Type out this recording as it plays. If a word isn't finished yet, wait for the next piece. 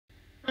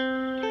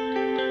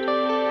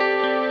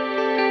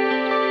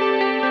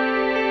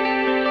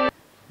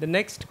The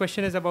next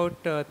question is about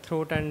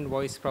throat and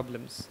voice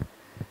problems.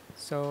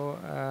 So,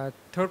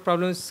 throat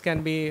problems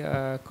can be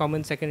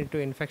common secondary to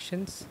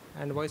infections,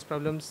 and voice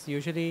problems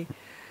usually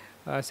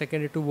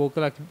secondary to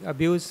vocal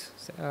abuse,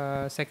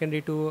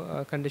 secondary to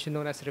a condition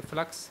known as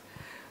reflux.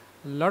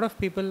 A lot of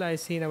people I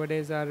see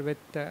nowadays are with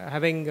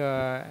having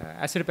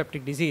acid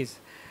peptic disease,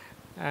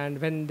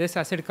 and when this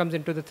acid comes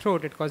into the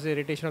throat, it causes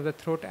irritation of the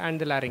throat and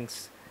the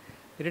larynx.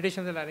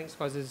 Irritation of the larynx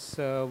causes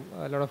a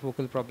lot of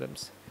vocal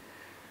problems.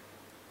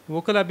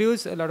 Vocal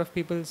abuse, a lot of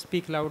people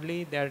speak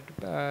loudly.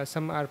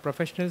 Some are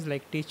professionals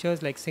like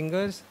teachers, like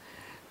singers,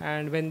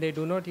 and when they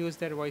do not use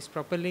their voice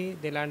properly,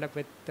 they'll end up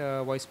with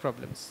voice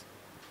problems.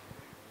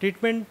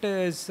 Treatment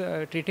is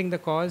treating the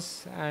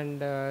cause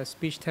and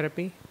speech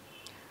therapy.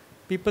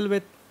 People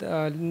with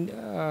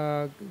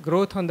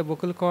growth on the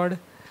vocal cord,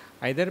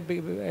 either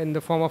in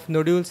the form of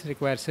nodules,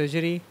 require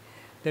surgery.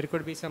 There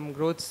could be some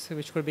growths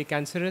which could be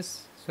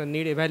cancerous, so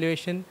need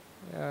evaluation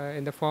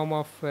in the form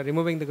of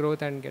removing the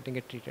growth and getting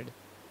it treated.